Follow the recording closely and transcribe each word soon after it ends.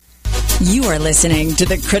You are listening to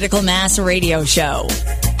the Critical Mass Radio Show,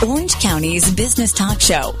 Orange County's business talk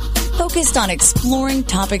show, focused on exploring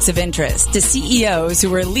topics of interest to CEOs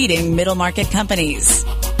who are leading middle market companies.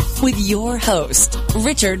 With your host,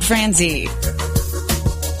 Richard Franzi.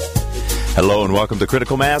 Hello and welcome to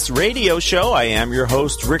Critical Mass Radio Show. I am your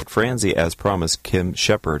host, Rick Franzi. As promised, Kim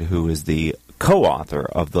Shepard, who is the co-author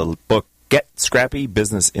of the book Get Scrappy,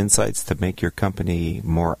 Business Insights to Make Your Company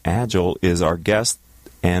More Agile, is our guest.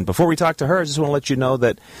 And before we talk to her, I just want to let you know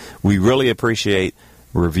that we really appreciate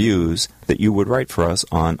reviews that you would write for us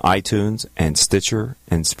on iTunes and Stitcher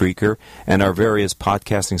and Spreaker and our various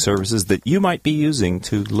podcasting services that you might be using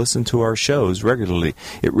to listen to our shows regularly.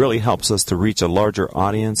 It really helps us to reach a larger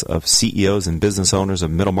audience of CEOs and business owners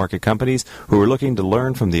of middle market companies who are looking to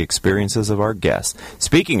learn from the experiences of our guests.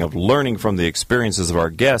 Speaking of learning from the experiences of our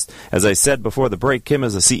guests, as I said before the break, Kim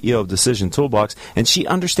is the CEO of Decision Toolbox, and she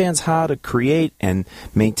understands how to create and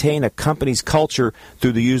maintain a company's culture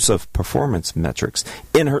through the use of performance metrics.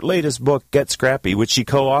 In her latest book, Get Scrappy, which she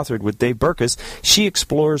co-authored with Dave Berkus, she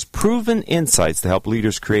explores proven insights to help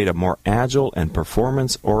leaders create a more agile and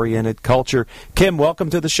performance-oriented culture. Kim,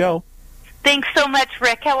 welcome to the show. Thanks so much,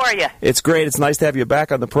 Rick. How are you? It's great. It's nice to have you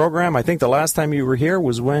back on the program. I think the last time you were here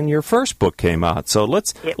was when your first book came out. So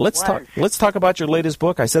let's talk about your latest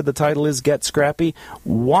book. I said the title is Get Scrappy.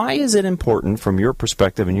 Why is it important, from your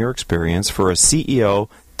perspective and your experience, for a CEO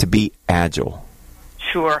to be agile?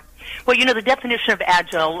 Sure. Well, you know, the definition of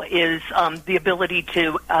agile is the ability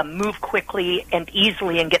to move quickly and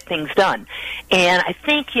easily and get things done. And I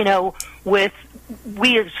think, you know,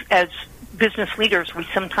 we as business leaders, we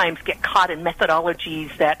sometimes get caught in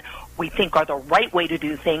methodologies that we think are the right way to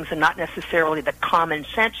do things and not necessarily the common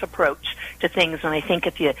sense approach to things. And I think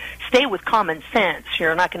if you stay with common sense,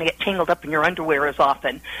 you're not going to get tangled up in your underwear as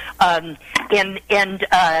often. I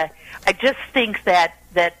just think that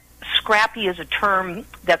scrappy is a term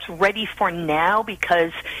that's ready for now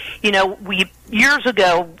because, you know, years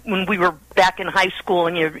ago when we were back in high school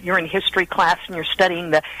and you're in history class and you're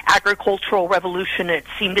studying the agricultural revolution, it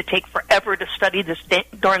seemed to take forever to study this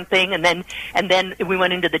darn thing, and then we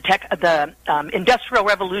went into the industrial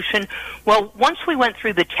revolution. Well, once we went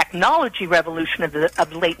through the technology revolution of the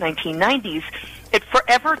late 1990s, it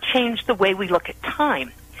forever changed the way we look at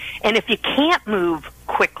time. And if you can't move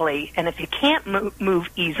quickly and if you can't move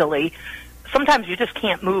easily, sometimes you just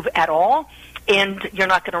can't move at all, and you're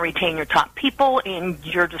not going to retain your top people, and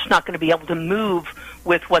you're just not going to be able to move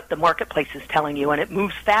with what the marketplace is telling you. And it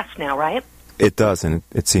moves fast now, right? It does, and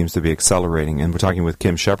it seems to be accelerating. And we're talking with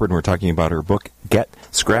Kim Shepard, and we're talking about her book, Get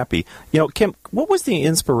Scrappy. You know, Kim, what was the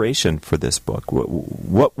inspiration for this book?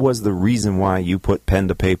 What was the reason why you put pen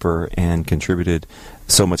to paper and contributed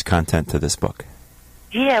so much content to this book?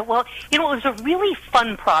 Yeah, well, you know, it was a really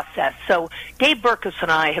fun process. So Dave Berkus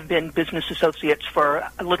and I have been business associates for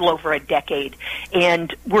a little over a decade,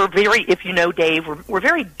 and we're very, if you know Dave, we're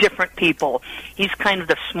very different people. He's kind of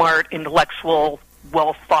the smart, intellectual,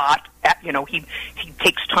 well-thought, you know, he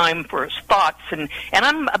takes time for his thoughts, and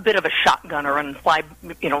I'm a bit of a shotgunner and fly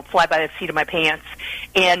by the seat of my pants.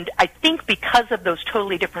 And I think because of those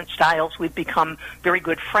totally different styles, we've become very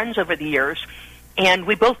good friends over the years. And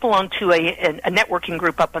we both belong to a networking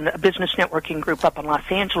group a business networking group up in Los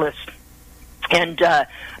Angeles. And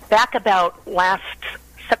back about last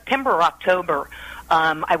September or October,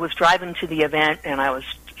 I was driving to the event, and I was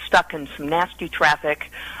stuck in some nasty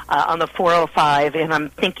traffic on the 405, and I'm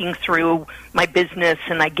thinking through my business,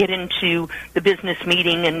 and I get into the business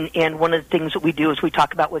meeting, and one of the things that we do is we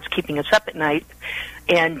talk about what's keeping us up at night.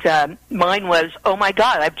 And mine was, oh, my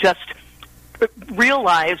God, I've just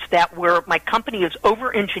realized that my company is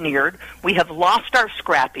over-engineered. We have lost our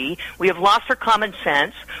scrappy. We have lost our common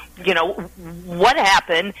sense. You know, what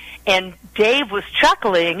happened? And Dave was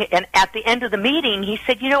chuckling, and at the end of the meeting, he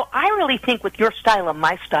said, you know, I really think with your style and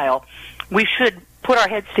my style, we should put our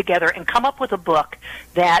heads together and come up with a book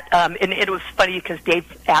that, and it was funny because Dave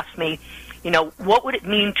asked me, you know, what would it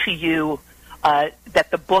mean to you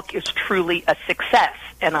that the book is truly a success?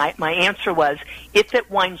 And my answer was, if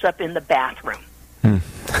it winds up in the bathroom.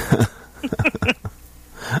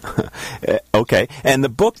 Okay. And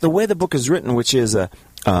the way the book is written, which is a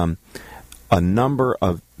number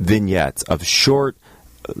of vignettes, of short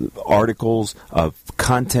articles, of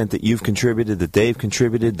content that you've contributed, that Dave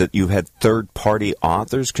contributed, that you've had third-party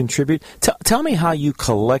authors contribute. Tell me how you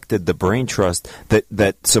collected the brain trust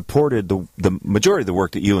that supported the majority of the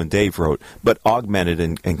work that you and Dave wrote, but augmented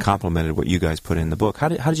and complemented what you guys put in the book. How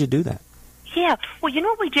did you do that? Yeah, well, you know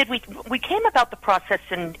what we did? We came about the process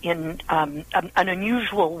in an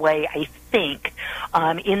unusual way, I think,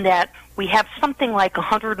 in that we have something like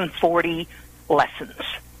 140 lessons.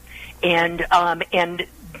 And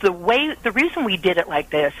the reason we did it like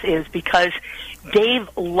this is because Dave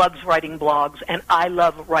loves writing blogs, and I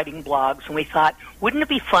love writing blogs, and we thought, wouldn't it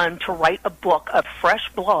be fun to write a book of fresh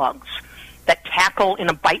blogs that tackle in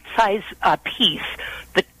a bite-sized piece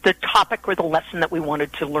the topic or the lesson that we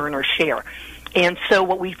wanted to learn or share. And so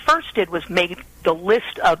what we first did was make the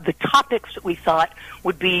list of the topics that we thought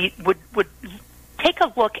would take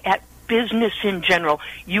a look at business in general,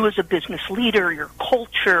 you as a business leader, your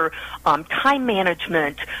culture, time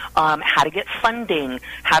management, how to get funding,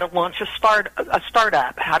 how to launch a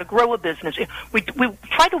startup, how to grow a business. We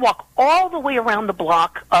tried to walk all the way around the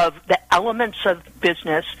block of the elements of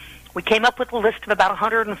business. We came up with a list of about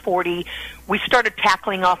 140. We started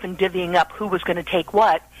tackling off and divvying up who was going to take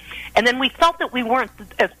what. And then we felt that we weren't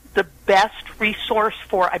the best resource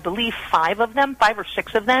for, I believe, 5 or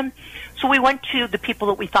 6 of them. So we went to the people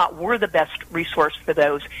that we thought were the best resource for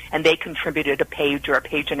those, and they contributed a page or a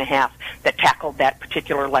page and a half that tackled that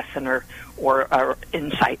particular lesson or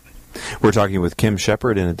insight. We're talking with Kim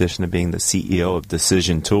Shepard. In addition to being the CEO of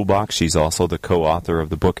Decision Toolbox, she's also the co-author of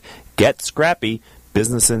the book Get Scrappy,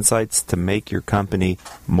 Business Insights to Make Your Company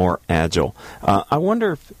More Agile. I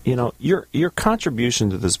wonder if, your contribution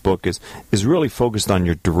to this book is really focused on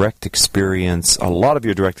your direct experience, a lot of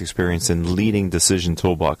your direct experience in leading Decision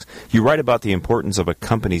Toolbox. You write about the importance of a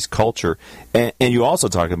company's culture, and you also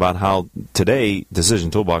talk about how today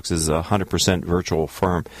Decision Toolbox is a 100% virtual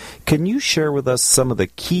firm. Can you share with us some of the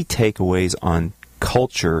key takeaways on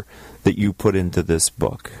culture that you put into this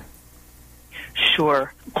book?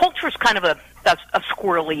 Sure. Culture is kind of a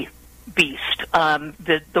squirrely beast.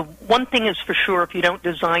 The one thing is for sure, if you don't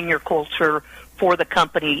design your culture for the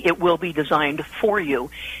company, it will be designed for you.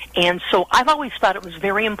 And so I've always thought it was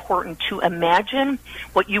very important to imagine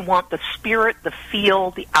what you want the spirit, the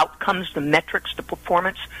feel, the outcomes, the metrics, the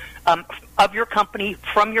performance of your company,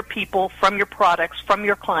 from your people, from your products, from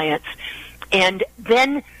your clients, and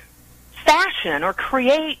then fashion or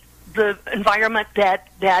create the environment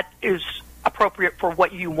that is appropriate for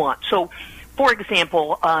what you want. So, for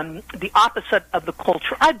example, the opposite of the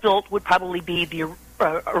culture I built would probably be the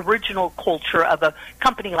original culture of a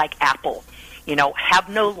company like Apple. Have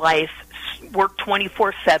no life, work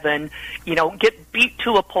 24/7, get beat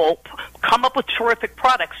to a pulp, come up with terrific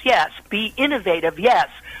products, yes, be innovative, yes,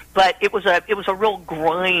 but it was a real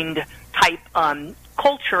grind type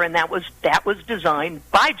culture, and that was designed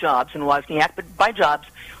by Jobs and Wozniak, but by Jobs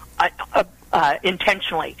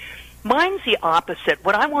intentionally. Mine's the opposite.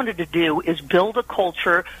 What I wanted to do is build a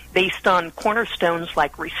culture based on cornerstones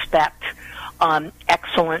like respect,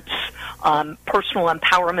 excellence, personal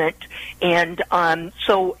empowerment. And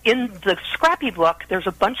so in the Scrappy book, there's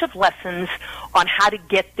a bunch of lessons on how to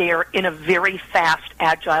get there in a very fast,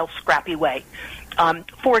 agile, scrappy way.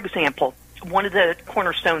 For example, one of the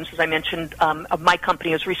cornerstones, as I mentioned, of my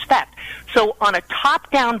company is respect. So on a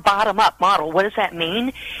top-down, bottom-up model, what does that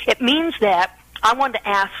mean? It means that I wanted to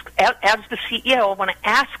ask, as the CEO, I want to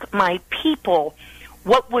ask my people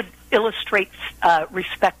what would illustrate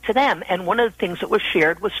respect to them. And one of the things that was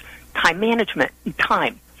shared was time management and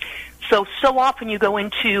time. So often you go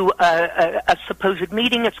into a supposed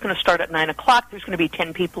meeting. It's going to start at 9 o'clock. There's going to be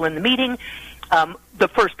 10 people in the meeting. The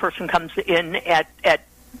first person comes in at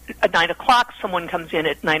 9 o'clock, someone comes in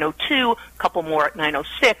at 9:02, a couple more at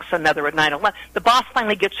 9:06, another at 9:11. The boss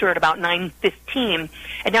finally gets here at about 9:15,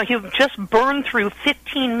 and now you've just burned through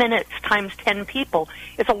 15 minutes times 10 people.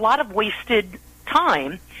 It's a lot of wasted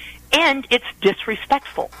time, and it's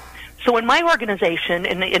disrespectful. So in my organization,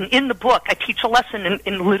 in the book, I teach a lesson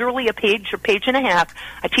in literally a page or page and a half.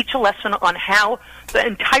 I teach a lesson on how the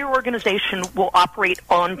entire organization will operate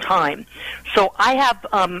on time. So I have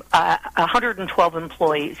 112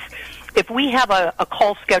 employees. If we have a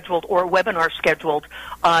call scheduled or a webinar scheduled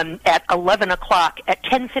at 11 o'clock, at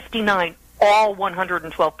 10:59, all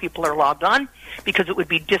 112 people are logged on, because it would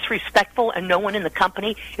be disrespectful, and no one in the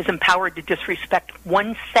company is empowered to disrespect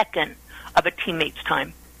 1 second of a teammate's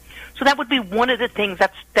time. So that would be one of the things,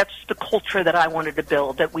 that's the culture that I wanted to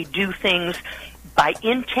build, that we do things by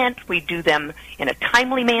intent, we do them in a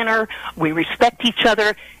timely manner, we respect each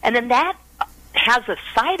other, and then that has a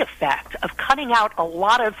side effect of cutting out a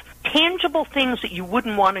lot of tangible things that you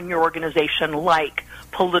wouldn't want in your organization, like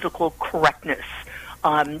political correctness,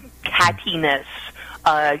 cattiness,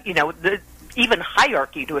 even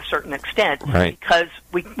hierarchy to a certain extent, right? Because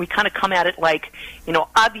we kind of come at it like,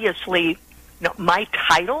 obviously, my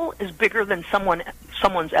title is bigger than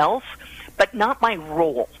someone's else, but not my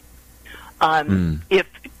role. If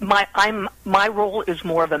my role is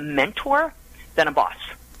more of a mentor than a boss.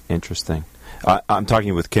 Interesting. I'm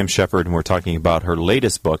talking with Kim Shepard, and we're talking about her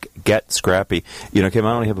latest book, Get Scrappy. You know, Kim,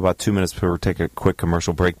 I only have about 2 minutes before we take a quick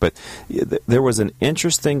commercial break, but there was an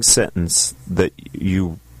interesting sentence that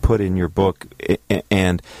you put in your book,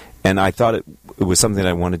 and I thought it was something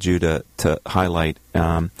I wanted you to highlight.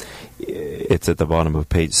 It's at the bottom of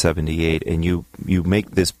page 78, and you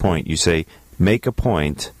make this point. You say, make a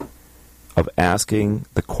point of asking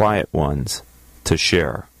the quiet ones to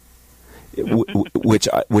share.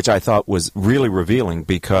 Which I thought was really revealing,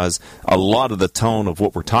 because a lot of the tone of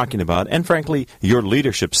what we're talking about, and frankly, your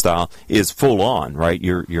leadership style is full on, right?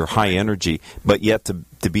 You're high energy, but yet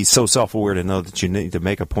to be so self-aware to know that you need to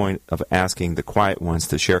make a point of asking the quiet ones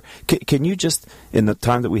to share. Can you just, in the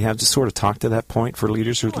time that we have, just sort of talk to that point for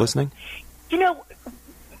leaders who are listening? You know,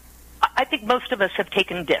 I think most of us have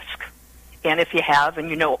taken DISC. And if you have, and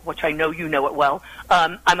you know, which I know you know it well,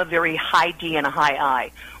 I'm a very high D and a high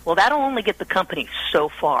I. Well, that'll only get the company so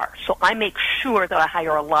far. So I make sure that I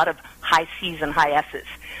hire a lot of high C's and high S's.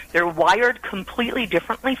 They're wired completely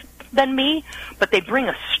differently than me, but they bring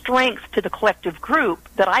a strength to the collective group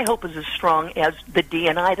that I hope is as strong as the D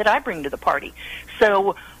and I that I bring to the party.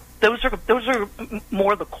 So those are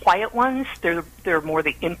more the quiet ones. They're more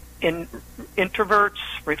the introverts,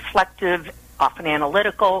 reflective, often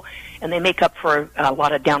analytical, and they make up for a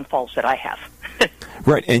lot of downfalls that I have.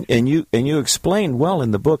 Right, and you explain well in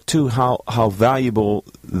the book too how valuable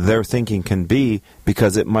their thinking can be,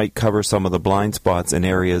 because it might cover some of the blind spots in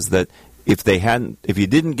areas that if you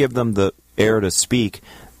didn't give them the air to speak,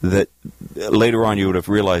 that later on you would have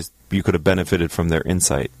realized you could have benefited from their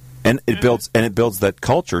insight. And it builds that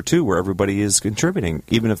culture too, where everybody is contributing,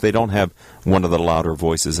 even if they don't have one of the louder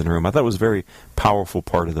voices in the room. I thought it was a very powerful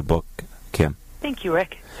part of the book, Kim. Thank you,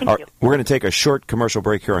 Rick. Thank you. We're going to take a short commercial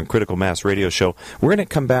break here on Critical Mass Radio Show. We're going to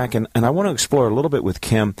come back, and I want to explore a little bit with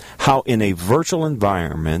Kim how in a virtual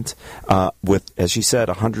environment with, as she said,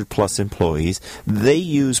 100-plus employees, they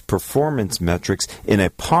use performance metrics in a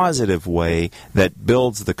positive way that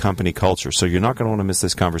builds the company culture. So you're not going to want to miss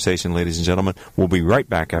this conversation, ladies and gentlemen. We'll be right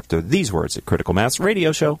back after these words at Critical Mass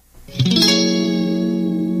Radio Show.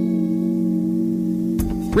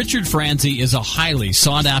 Richard Franzi is a highly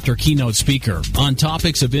sought-after keynote speaker on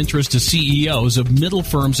topics of interest to CEOs of middle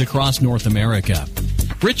firms across North America.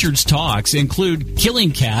 Richard's talks include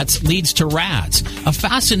Killing Cats Leads to Rats, a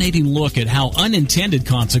fascinating look at how unintended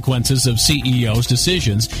consequences of CEOs'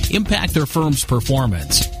 decisions impact their firm's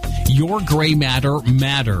performance. Your Gray Matter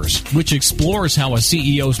Matters, which explores how a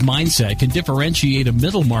CEO's mindset can differentiate a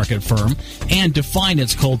middle market firm and define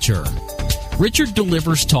its culture. Richard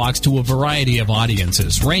delivers talks to a variety of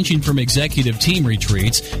audiences, ranging from executive team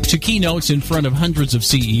retreats to keynotes in front of hundreds of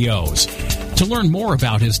CEOs. To learn more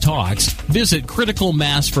about his talks, visit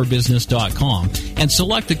criticalmassforbusiness.com and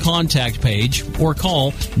select the contact page or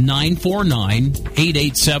call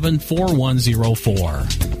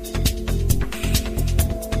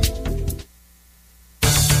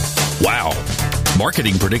 949-887-4104. Wow.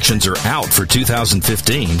 Marketing predictions are out for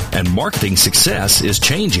 2015, and marketing success is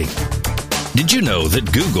changing. Did you know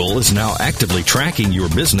that Google is now actively tracking your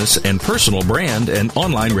business and personal brand and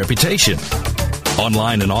online reputation?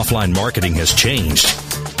 Online and offline marketing has changed.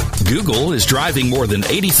 Google is driving more than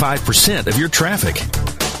 85% of your traffic.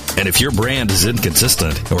 And if your brand is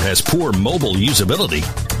inconsistent or has poor mobile usability,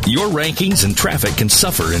 your rankings and traffic can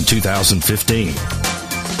suffer in 2015.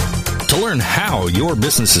 To learn how your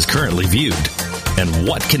business is currently viewed and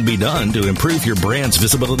what can be done to improve your brand's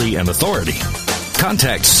visibility and authority,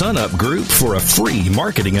 contact SunUp Group for a free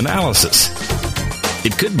marketing analysis.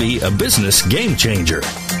 It could be a business game changer.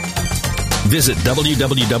 Visit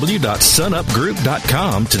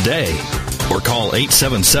www.sunupgroup.com today or call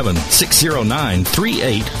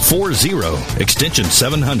 877-609-3840, extension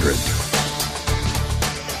 700.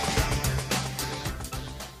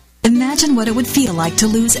 Imagine what it would feel like to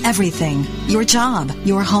lose everything. Your job,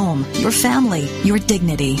 your home, your family, your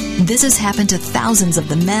dignity. This has happened to thousands of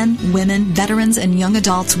the men, women, veterans, and young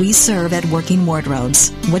adults we serve at Working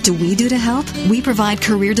Wardrobes. What do we do to help? We provide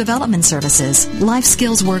career development services, life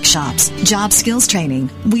skills workshops, job skills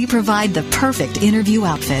training. We provide the perfect interview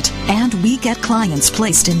outfit, and we get clients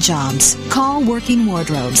placed in jobs. Call Working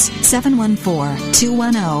Wardrobes,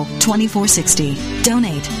 714-210-2460.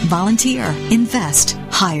 Donate, volunteer, invest,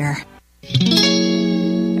 hire.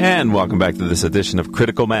 And welcome back to this edition of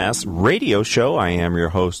Critical Mass Radio Show. I am your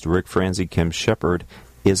host, Rick Franzi. Kim Shepard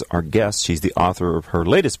is our guest. She's the author of her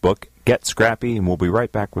latest book, Get Scrappy, and we'll be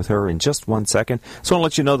right back with her in just 1 second. So I want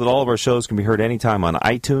to let you know that all of our shows can be heard anytime on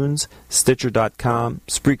iTunes, Stitcher.com,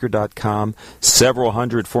 Spreaker.com, several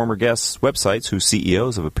hundred former guests' websites whose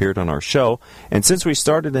CEOs have appeared on our show. And since we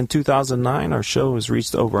started in 2009, our show has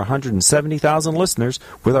reached over 170,000 listeners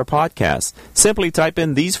with our podcast. Simply type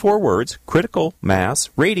in these 4 words, Critical Mass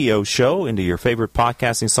Radio Show, into your favorite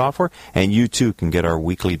podcasting software, and you too can get our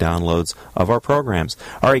weekly downloads of our programs.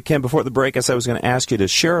 All right, Kim, before the break, I said I was going to ask you to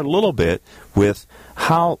share a little bit with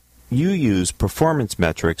how you use performance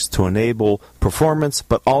metrics to enable performance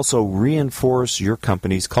but also reinforce your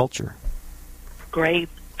company's culture. Great.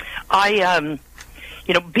 Being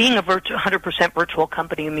a 100% virtual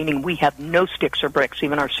company, meaning we have no sticks or bricks,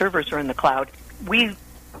 even our servers are in the cloud, we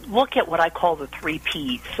look at what I call the 3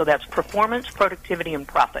 Ps. So that's performance, productivity, and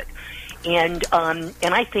profit. And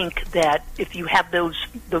I think that if you have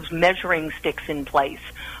those measuring sticks in place,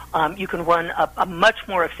 you can run a much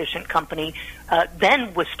more efficient company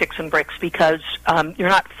than with sticks and bricks, because you're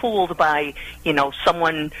not fooled by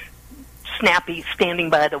someone snappy standing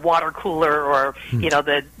by the water cooler or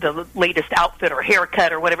the latest outfit or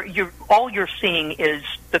haircut or whatever. All you're seeing is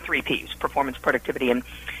the 3 Ps: performance, productivity, and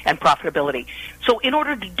profitability. So in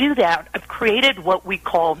order to do that, I've created what we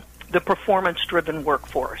call the performance-driven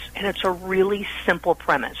workforce, and it's a really simple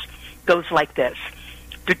premise. It goes like this.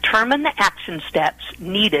 Determine the action steps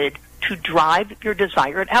needed to drive your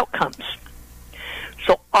desired outcomes.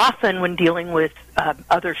 So often when dealing with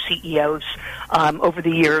other CEOs over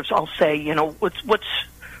the years, I'll say, what's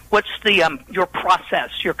your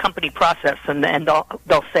process, your company process? And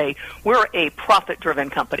they'll say, we're a profit-driven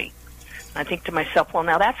company. I think to myself, well,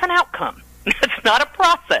 now that's an outcome. It's not a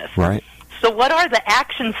process. Right. So what are the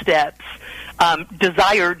action steps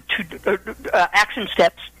action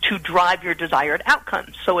steps to drive your desired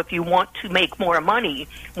outcomes? So if you want to make more money,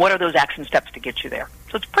 what are those action steps to get you there?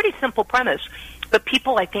 So it's a pretty simple premise, but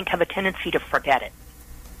people, I think, have a tendency to forget it.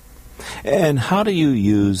 And how do you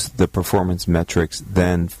use the performance metrics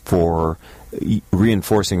then for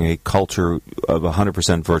reinforcing a culture of a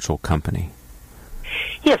 100% virtual company?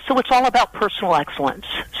 Yes, so it's all about personal excellence.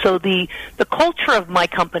 So the culture of my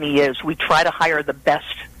company is we try to hire the best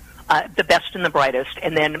and the brightest.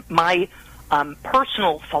 And then my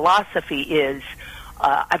personal philosophy is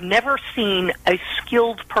I've never seen a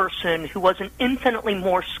skilled person who wasn't infinitely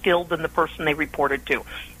more skilled than the person they reported to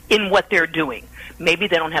in what they're doing. Maybe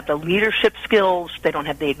they don't have the leadership skills, they don't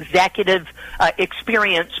have the executive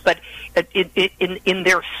experience, but in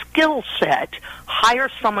their skill set, hire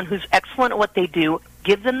someone who's excellent at what they do,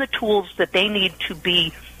 give them the tools that they need to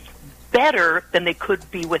be better than they could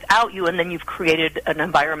be without you, and then you've created an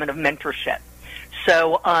environment of mentorship.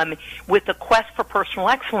 So with the quest for personal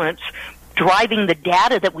excellence, driving the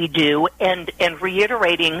data that we do and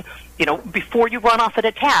reiterating, before you run off at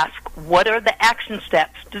a task, what are the action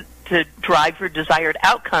steps to drive your desired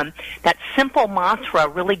outcome? That simple mantra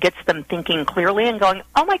really gets them thinking clearly and going,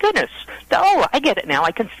 oh my goodness, I get it now,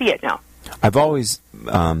 I can see it now. I've always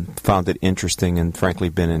found it interesting and frankly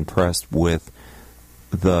been impressed with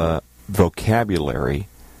the vocabulary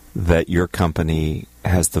that your company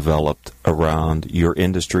has developed around your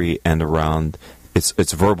industry and around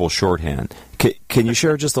its verbal shorthand. Can you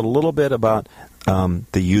share just a little bit about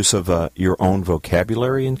the use of your own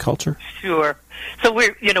vocabulary in culture? Sure. So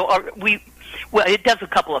it does a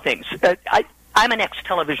couple of things. I'm an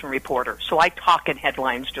ex-television reporter, so I talk in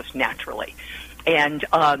headlines just naturally, and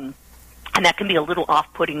that can be a little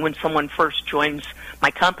off-putting when someone first joins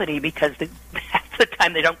my company because half the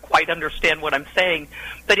time they don't quite understand what I'm saying.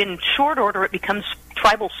 But in short order, it becomes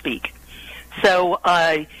tribal speak. So,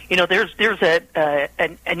 there's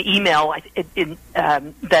an email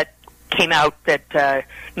that came out that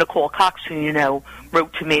Nicole Cox, who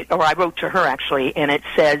wrote to me, or I wrote to her actually, and it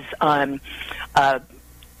says,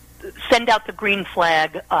 send out the green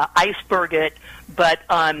flag, iceberg it, but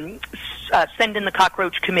send in the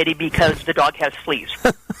cockroach committee because the dog has fleas.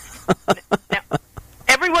 Now,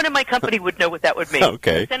 everyone in my company would know what that would mean.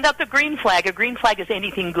 Okay. Send out the green flag. A green flag is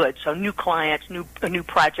anything good, so new clients, a new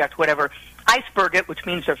project, whatever. Iceberg it, which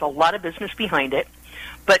means there's a lot of business behind it.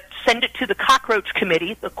 But send it to the cockroach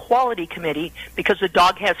committee, the quality committee, because the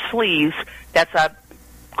dog has fleas.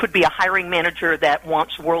 Could be a hiring manager that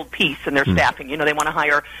wants world peace in their staffing. They want to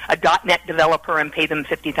hire a .NET developer and pay them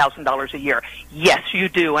 $50,000 a year. Yes, you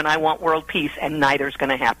do, and I want world peace, and neither's going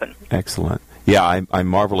to happen. Excellent. Yeah, I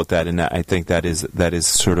marvel at that, and I think that is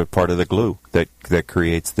sort of part of the glue that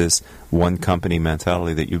creates this one company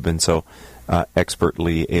mentality that you've been so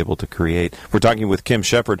expertly able to create. We're talking with Kim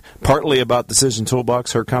Shepard, partly about Decision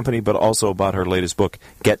Toolbox, her company, but also about her latest book,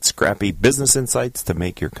 Get Scrappy: Business Insights to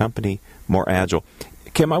Make Your Company More Agile.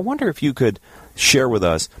 Kim, I wonder if you could share with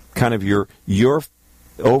us kind of your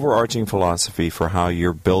overarching philosophy for how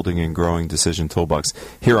you're building and growing Decision Toolbox.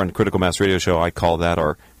 Here on Critical Mass Radio Show, I call that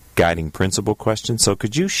our guiding principle question. So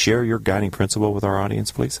could you share your guiding principle with our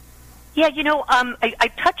audience, please? Yeah,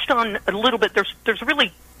 I touched on a little bit. There's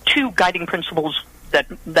really two guiding principles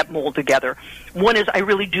that mold together. One is I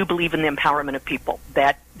really do believe in the empowerment of people,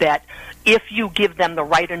 that if you give them the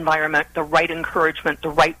right environment, the right encouragement, the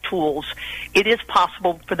right tools, it is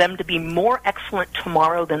possible for them to be more excellent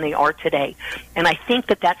tomorrow than they are today. And I think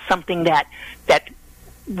that's something that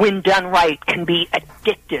when done right can be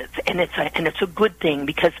addictive, and it's a good thing,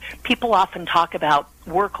 because people often talk about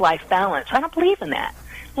work-life balance. I don't believe in that.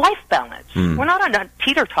 Life balance. We're not on a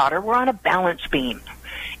teeter-totter, we're on a balance beam.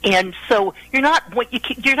 And so you're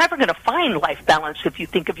never going to find life balance if you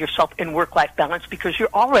think of yourself in work-life balance, because you're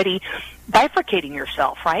already bifurcating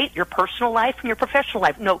yourself, right? Your personal life and your professional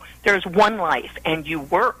life. No, there's one life, and you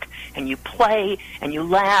work, and you play, and you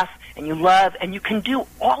laugh, and you love, and you can do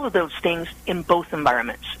all of those things in both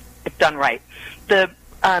environments if done right. The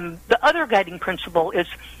other guiding principle is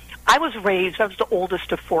I was the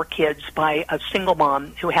oldest of 4 kids by a single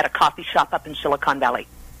mom who had a coffee shop up in Silicon Valley.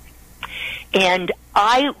 And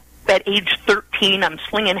at age 13, I'm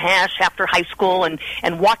slinging hash after high school and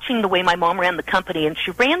watching the way my mom ran the company. And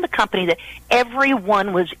she ran the company that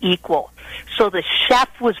everyone was equal. So the chef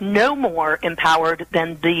was no more empowered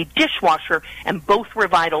than the dishwasher, and both were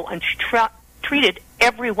vital. And she treated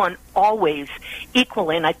everyone always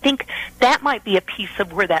equally. And I think that might be a piece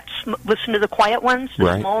of where that listen to the quiet ones, the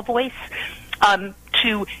right. Small voice,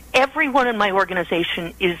 to everyone in my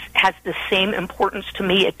organization has the same importance to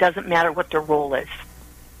me. It doesn't matter what their role is.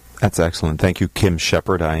 That's excellent. Thank you, Kim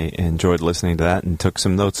Shepard. I enjoyed listening to that and took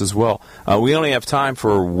some notes as well. We only have time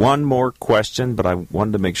for one more question, but I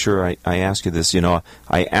wanted to make sure I ask you this.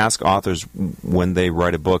 I ask authors when they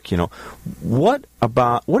write a book, what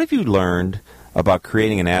have you learned about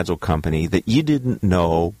creating an agile company that you didn't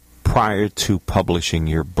know prior to publishing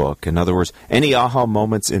your book? In other words, any aha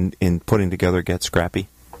moments in putting together Get Scrappy?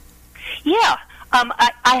 Yeah.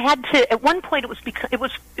 I had to, at one point it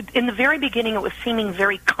was in the very beginning, it was seeming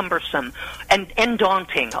very cumbersome and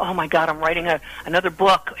daunting. Oh my God, I'm writing another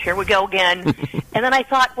book. Here we go again. And then I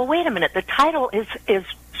thought, well, wait a minute, the title is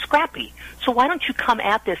Scrappy. So why don't you come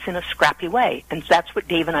at this in a scrappy way? And that's what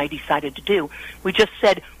Dave and I decided to do. We just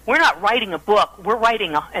said, we're not writing a book. We're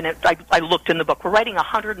writing, I looked in the book, we're writing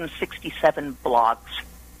 167 blogs.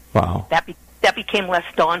 Wow. That became less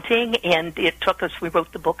daunting, and it took us, we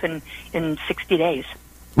wrote the book in 60 days.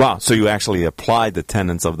 Wow, so you actually applied the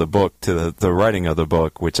tenets of the book to the writing of the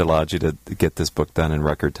book, which allowed you to get this book done in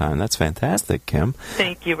record time. That's fantastic, Kim.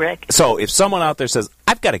 Thank you, Rick. So if someone out there says,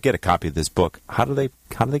 I've got to get a copy of this book, how do they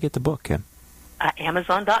get the book, Kim?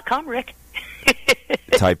 Amazon.com, Rick.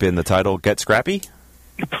 Type in the title, Get Scrappy?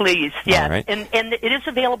 Please, yeah. Right. And it is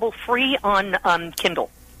available free on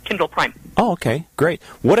Kindle Prime. Oh, okay, great.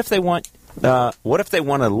 What if they want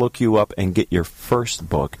to look you up and get your first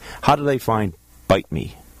book? How do they find Bite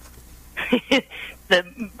Me? The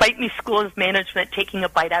Bite Me School of Management, Taking a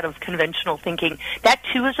Bite Out of Conventional Thinking. That,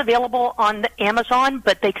 too, is available on Amazon,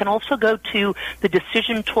 but they can also go to the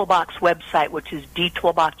Decision Toolbox website, which is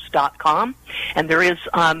dtoolbox.com. And there is,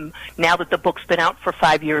 now that the book's been out for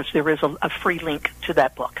 5 years, there is a free link to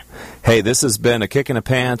that book. Hey, this has been a kick in the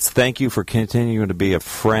pants. Thank you for continuing to be a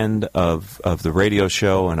friend of the radio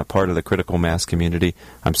show and a part of the Critical Mass community.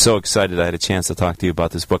 I'm so excited I had a chance to talk to you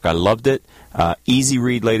about this book. I loved it. Easy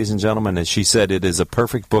read, ladies and gentlemen. As she said, it is a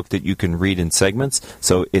perfect book that you can read in segments.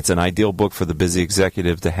 So it's an ideal book for the busy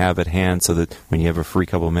executive to have at hand so that when you have a free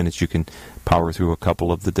couple of minutes, you can power through a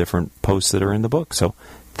couple of the different posts that are in the book. So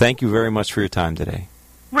thank you very much for your time today.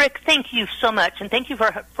 Rick, thank you so much, and thank you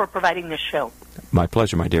for providing this show. My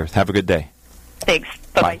pleasure, my dear. Have a good day. Thanks.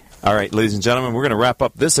 Bye-bye. Bye. All right, ladies and gentlemen, we're going to wrap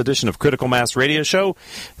up this edition of Critical Mass Radio Show,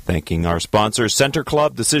 thanking our sponsors, Center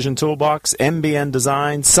Club, Decision Toolbox, MBN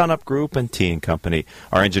Design, Sunup Group, and Tea & Company.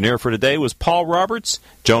 Our engineer for today was Paul Roberts.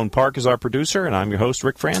 Joan Park is our producer, and I'm your host,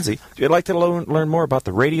 Rick Franzi. If you'd like to learn more about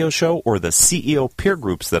the radio show or the CEO peer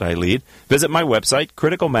groups that I lead, visit my website,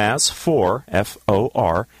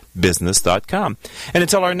 criticalmass4business.com. And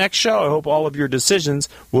until our next show, I hope all of your decisions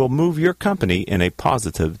will move your company in a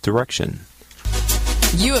positive direction.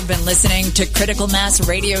 You have been listening to Critical Mass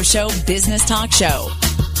Radio Show Business Talk Show,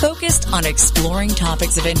 focused on exploring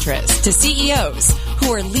topics of interest to CEOs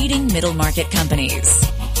who are leading middle market companies.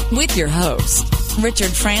 With your host,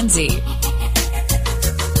 Richard Franzi.